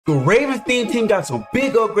The Ravens team got some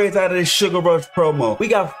big upgrades out of this Sugar Rush promo. We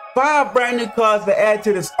got 5 brand new cards to add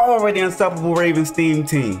to this already unstoppable Ravens team.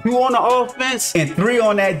 2 on the offense and 3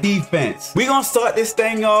 on that defense. We're gonna start this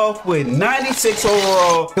thing off with 96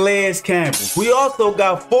 overall Calais Campbell. We also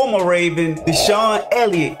got former Raven DeShon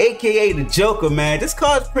Elliot, aka the Joker, man. This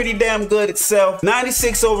card's pretty damn good itself.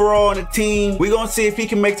 96 overall on the team. We're gonna see if he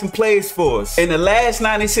can make some plays for us. In the last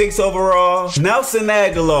 96 overall, Nelson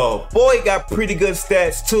Agholor. Boy, he got pretty good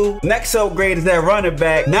stats too. Next upgrade is that running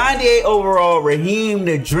back. 98 overall Raheem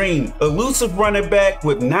the Dream. Elusive running back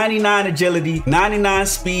with 99 agility, 99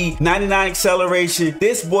 speed, 99 acceleration.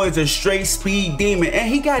 This boy's a straight speed demon, and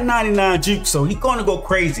he got 99 juke, so he gonna go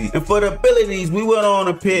crazy. And for the abilities, we went on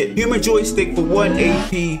a pit. Human joystick for 1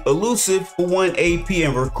 AP, elusive for 1 AP,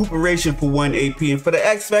 and recuperation for 1 AP. And for the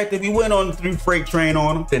X Factor, we went on the 3 freight train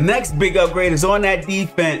on him. The next big upgrade is on that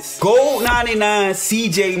defense. Gold 99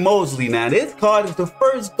 CJ Mosley. Now, this card is the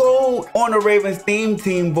first gold on the Ravens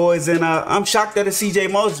team, boys, and I'm shocked that it's CJ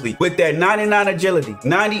Mosley. With that 99 agility,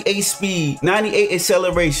 98 speed, 98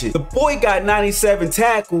 acceleration. The boy got 97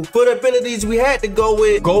 tackle. For the abilities, we had to go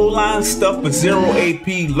with goal line stuff for 0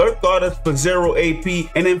 AP, lurk artist for 0 AP,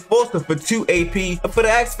 and enforcer for 2 AP. And for the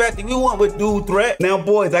X Factor, we went with dual threat. Now,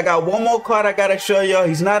 boys, I got one more card I gotta show y'all.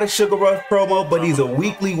 He's not a Sugar Rush promo, but he's a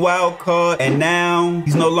weekly wild card, and now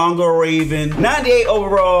he's no longer a Raven. 98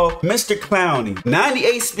 overall, Mr. Clowney.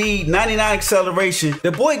 98 speed, 99 acceleration.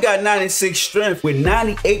 The boy got 96 strength with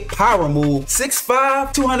 98 power move,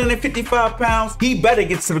 6'5", 255 pounds. He better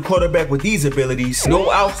get to the quarterback with these abilities.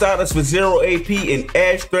 No outsiders for 0 AP and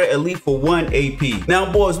edge threat elite for 1 AP. Now,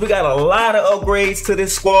 boys, we got a lot of upgrades to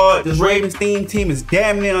this squad. This Ravens team is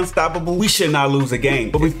damn near unstoppable. We should not lose a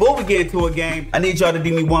game. But before we get into a game, I need y'all to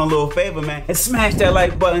do me one little favor, man, and smash that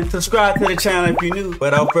like button. Subscribe to the channel if you're new.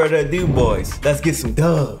 Without further ado, boys, let's get some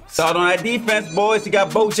dubs. Start on that defense, boys. You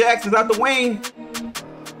got Bo Jackson's out the wing.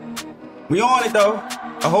 We on it though.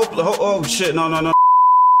 I hope, oh shit, no.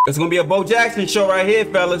 It's gonna be a Bo Jackson show right here,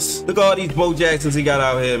 fellas. Look at all these Bo Jacksons he got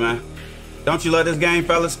out here, man. Don't you love this game,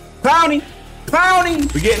 fellas? Clowney!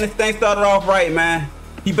 We're getting this thing started off right, man.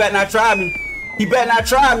 He better not try me. He better not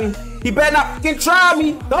fucking try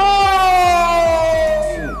me. Oh!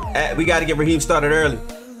 We gotta get Raheem started early.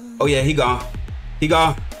 Oh yeah, he gone.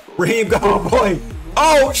 Raheem gone, boy.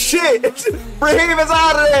 Oh shit! Raheem is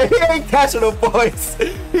out of there. He ain't catching the boys.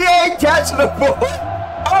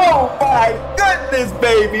 Oh my goodness,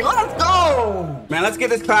 baby. Let's go. Man, let's get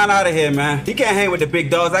this clown out of here, man. He can't hang with the big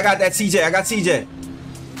dogs. I got that CJ.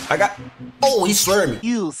 Oh, he swerved me.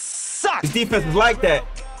 You suck. This defense is like that.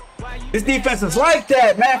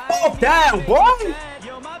 Man. 4th down, boy.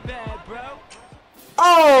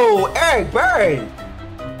 Oh, Eric Berry.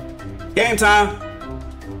 Game time.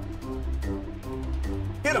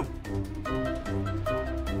 Hit him.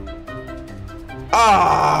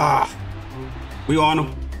 Ah. We on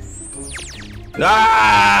him.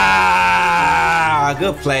 Ah,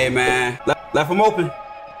 good play, man. Left him open.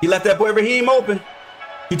 He left that boy Raheem open.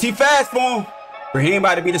 He too fast for him. Raheem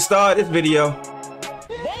about to be the star of this video.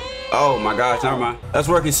 Oh my gosh, never mind. Let's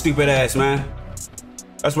work his stupid ass, man.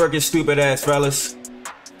 Fellas.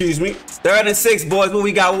 Excuse me. 3rd and 6, boys. What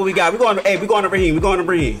we got? We're going to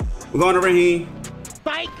Raheem.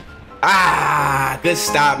 Spike. Ah, good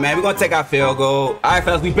stop, man. We're gonna take our field goal. All right,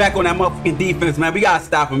 fellas, we back on that motherfucking defense, man. We gotta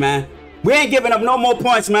stop him, man. We ain't giving up no more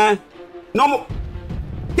points, man. No more.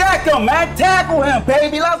 Get him, man. Tackle him,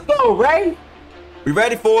 baby. Let's go, Ray. We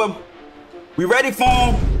ready for him.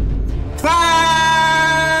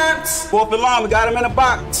 Climbs. 4th and long. We got him in the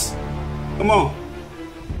box. Come on.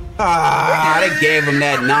 Ah, they gave him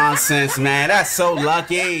that nonsense, man. That's so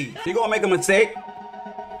lucky. He gonna make a mistake.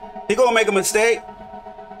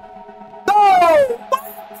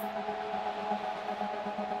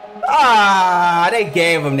 Ah, they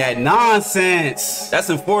gave him that nonsense. That's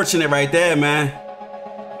unfortunate right there, man.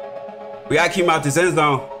 We gotta keep him out this end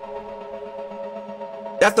zone.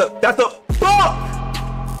 That's a book. That's a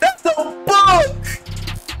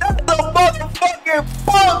motherfucking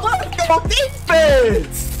book. Let's go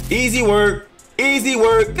defense. Easy work.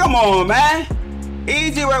 Come on, man.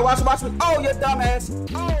 Easy work. Watch me. Oh, you dumbass.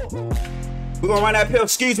 Oh. We're gonna run that pill.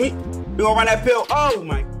 Excuse me. Oh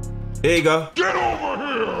my. There you go. Get over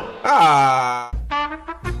here. Ah.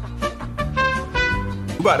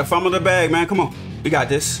 We about to fumble the bag, man. Come on. We got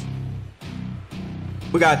this.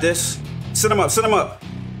 Sit him up.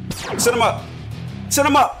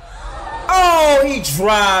 Oh, he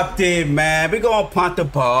dropped it, man. We gonna punt the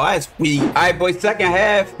ball. That's weak. All right, boys. 2nd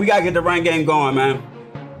half. We gotta get the run game going, man.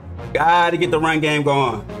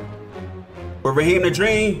 But Raheem the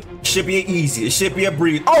Dream should be easy. It should be a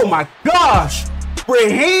breeze. Oh my gosh!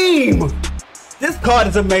 Raheem! This card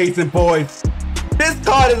is amazing, boys. This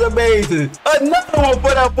card is amazing. Another one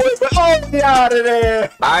for that boy, but oh, get out of there.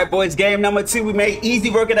 All right, boys, game number 2. We made easy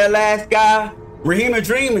work of that last guy. Raheem the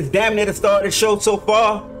Dream is damn near the star of the show so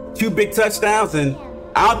far. 2 big touchdowns, and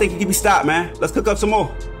I don't think he can be stopped, man. Let's cook up some more.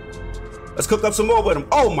 Let's cook up some more with him.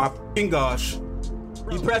 Oh, my fucking gosh.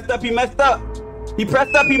 He pressed up, he messed up. He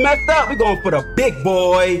pressed up, he messed up. We're going for the big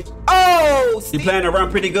boy. Oh! He playing to run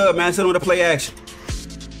pretty good, man. Send him with a play action.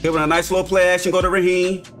 Give him a nice little play action. Go to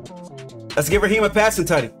Raheem. Let's give Raheem a passing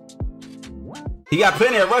tutty. He got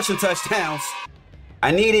plenty of rushing touchdowns.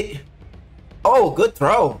 I need it. Oh, good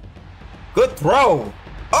throw. Good throw.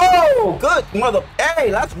 Oh, good mother.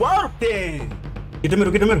 Hey, that's worth it. Get the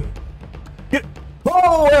middle, get the middle. Get.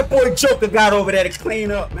 Oh, that boy Joker got over there to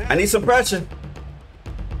clean up, man. I need some pressure.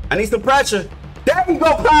 I need some pressure. There you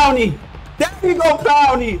go, Clowney. There you go,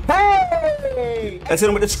 Clowney. Hey! Let's hit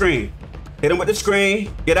him with the screen. Hit him with the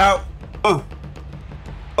screen. Get out. Oh,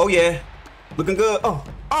 yeah. Looking good.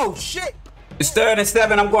 Oh, shit. It's 3rd and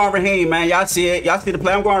 7. I'm going Raheem, man. Y'all see it. Y'all see the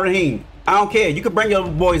play. I'm going Raheem. I don't care. You can bring your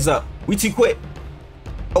boys up. We too quick.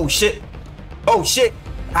 Oh, shit. Oh, shit.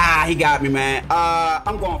 Ah, he got me, man.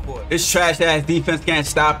 I'm going for it. This trash-ass defense can't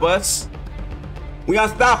stop us. We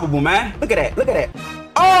unstoppable, man. Look at that. Look at that.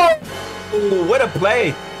 Oh, what a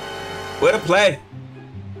play. What a play.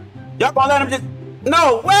 Y'all gonna let him just...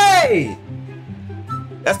 No way.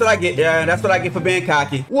 That's what I get. Yeah, that's what I get for being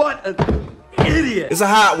cocky. What an idiot. It's a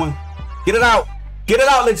hot one. Get it out. Get it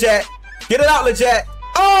out, legit. Get it out, legit.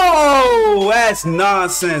 Oh, that's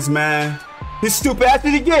nonsense, man. His stupid. That's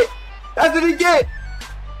what he get. That's what he get.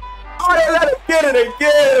 Oh, they let him get it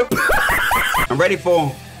again. I'm ready for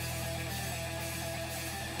him.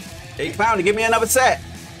 Hey, Clowney, give me another sack.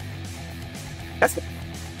 That's it.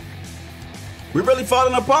 We're really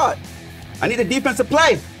falling apart. I need a defensive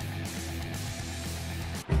play.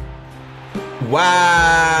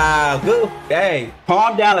 Wow, good. Hey,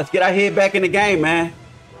 calm down. Let's get our head back in the game, man.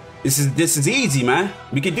 This is easy, man.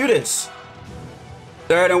 We can do this.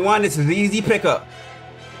 3rd and 1. This is easy pickup.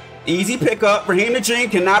 Easy pickup. Raheem the Dream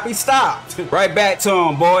cannot be stopped. Right back to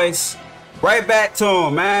him, boys. Right back to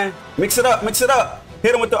him, man. Mix it up. Mix it up.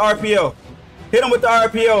 Hit him with the RPO. Hit him with the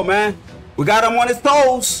RPO, man. We got him on his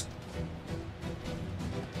toes.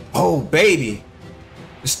 Oh, baby.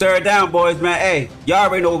 It's 3rd down, boys, man. Hey, y'all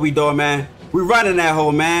already know what we doing, man. We running that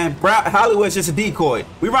hole, man. Hollywood's just a decoy.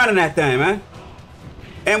 We running that thing, man.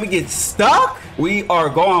 And we get stuck? We are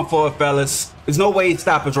going for it, fellas. There's no way he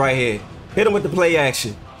stop us right here. Hit him with the play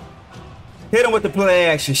action. Hit him with the play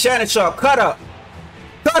action. Shannon Sharp, cut up.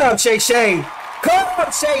 Cut up, Shay Shay. Cut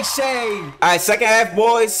up, Shay Shay. All right, 2nd half,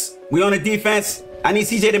 boys. We on the defense. I need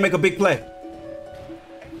CJ to make a big play.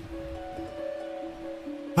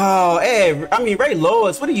 Oh, hey, I mean, Ray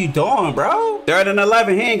Lewis, what are you doing, bro? 3rd and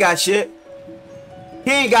 11, he ain't got shit. He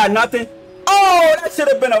ain't got nothing. Oh, that should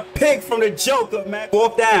have been a pick from the Joker, man.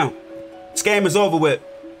 4th down. This game is over with.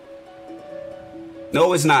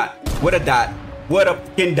 No, it's not. What a dot. What a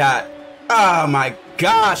fucking dot. Oh, my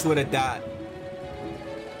gosh, what a dot.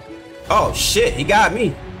 Oh, shit, he got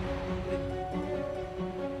me.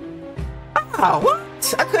 Ah, what?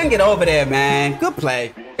 I couldn't get over there, man. Good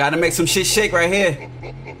play. Gotta make some shit shake right here.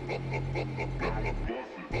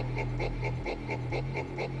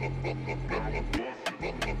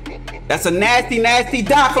 That's a nasty, nasty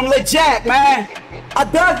dot from LeJack, man. I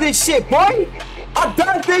done this shit, boy. I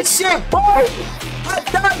done this shit, boy. I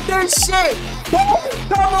done this shit,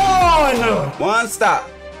 boy. Come on. One stop.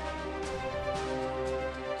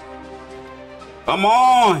 Come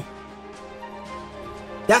on.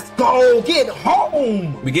 Let's go. Get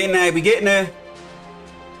home. We getting there. We getting there.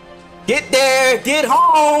 Get there. Get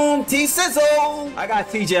home. T-Sizzle. I got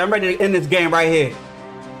TJ. I'm ready to end this game right here.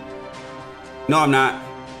 No, I'm not.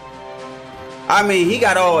 I mean, he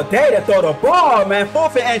got all day to throw the ball, man.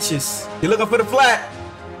 4th and inches. You looking for the flat?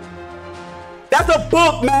 That's a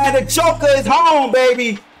book, man. The Joker is home,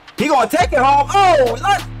 baby. He gonna take it home. Oh,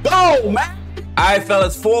 let's go, man. All right,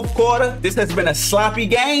 fellas, 4th quarter. This has been a sloppy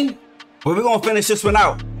game, but we're gonna finish this one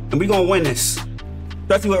out, and we're gonna win this.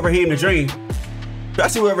 Especially with Raheem the Dream.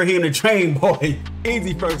 Especially with Raheem the Dream, boy.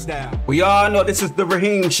 Easy 1st down. We all know this is the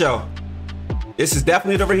Raheem show. This is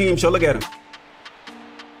definitely the Raheem show. Look at him.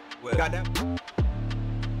 Got that?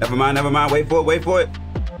 Never mind, never mind. Wait for it, wait for it.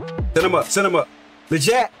 Send him up, send him up.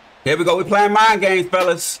 Legit. Here we go. We're playing mind games,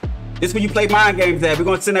 fellas. This is where you play mind games at. We're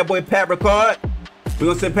going to send that boy Pat Ricard. We're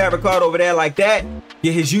going to send Pat Ricard over there like that.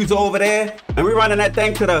 Get his user over there. And we're running that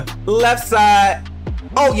thing to the left side.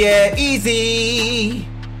 Oh, yeah. Easy.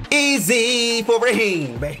 Easy for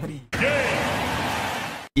Raheem, baby.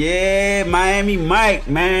 Yeah, Miami Mike,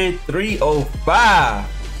 man.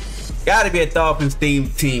 305. Gotta be a Dolphins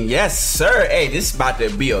themed team. Yes, sir. Hey, this is about to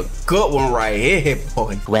be a good one right here,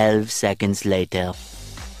 boy. 12 seconds later.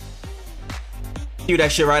 Do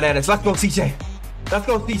that shit right at us. Let's go, CJ. Let's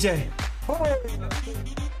go, CJ.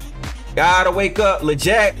 Gotta wake up,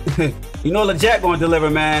 LeJack. You know LeJack gonna deliver,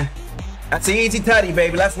 man. That's an easy tutty,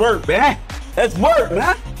 baby. Let's work, man. Let's work,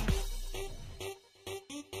 man.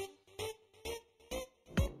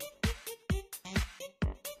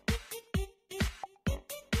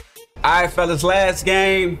 All right, fellas, last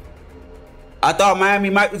game. I thought Miami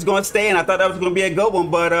Mike was going to stay, and I thought that was going to be a good one,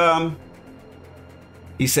 but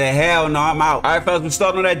he said, hell no, I'm out. All right, fellas, we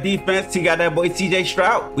starting on that defense. He got that boy CJ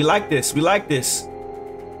Stroud. We like this. We like this.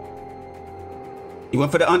 He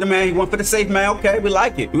went for the underman. He went for the safe man. Okay, we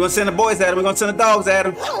like it. We're going to send the boys at him. We're going to send the dogs at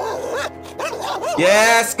him.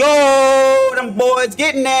 Yes, go. Them boys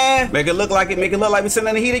getting there. Make it look like it. Make it look like we're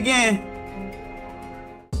sending the heat again.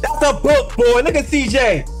 That's a book, boy. Look at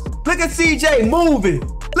CJ. Look at CJ moving.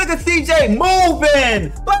 Look at CJ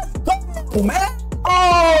moving. Let's go, man.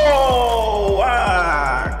 Oh,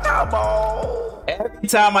 come on. Every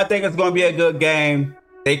time I think it's going to be a good game,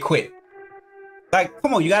 they quit. Like,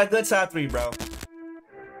 come on, you got a good side 3, bro.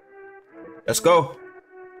 Let's go.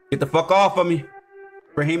 Get the fuck off of me.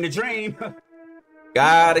 Raheem the dream.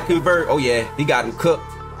 Gotta convert. Oh, yeah. He got him cooked.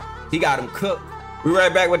 He got him cooked. We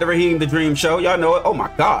right back with the Raheem the Dream show. Y'all know it. Oh,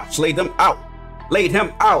 my gosh. Laid them out. Laid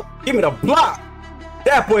him out. Give me the block.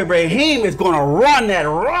 That boy Raheem is going to run that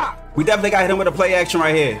rock. We definitely got to hit him with a play action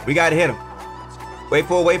right here. We got to hit him. Wait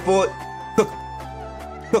for it. Wait for it. Cook.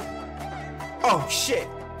 Cook. Oh, shit.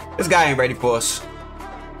 This guy ain't ready for us.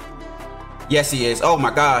 Yes, he is. Oh,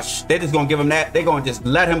 my gosh. They're just going to give him that. They're going to just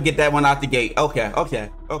let him get that one out the gate. Okay. Okay.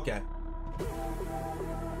 Okay.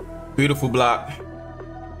 Beautiful block.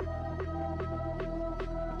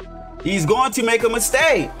 He's going to make a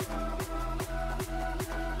mistake.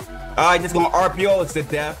 All right, just gonna RPO us to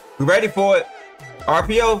death. We ready for it?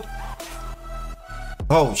 RPO.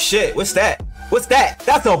 Oh shit, what's that? What's that?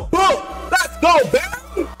 That's a book. Let's go,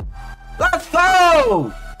 baby. Let's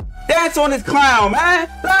go. Dance on this clown, man.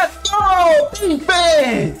 Let's go,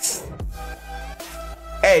 defense.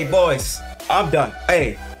 Hey, boys, I'm done.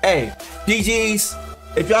 Hey, GGs.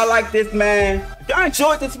 If y'all like this, man, if y'all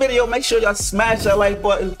enjoyed this video, make sure y'all smash that like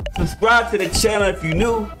button. Subscribe to the channel if you're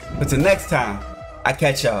new. Until next time, I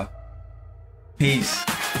catch y'all. Peace.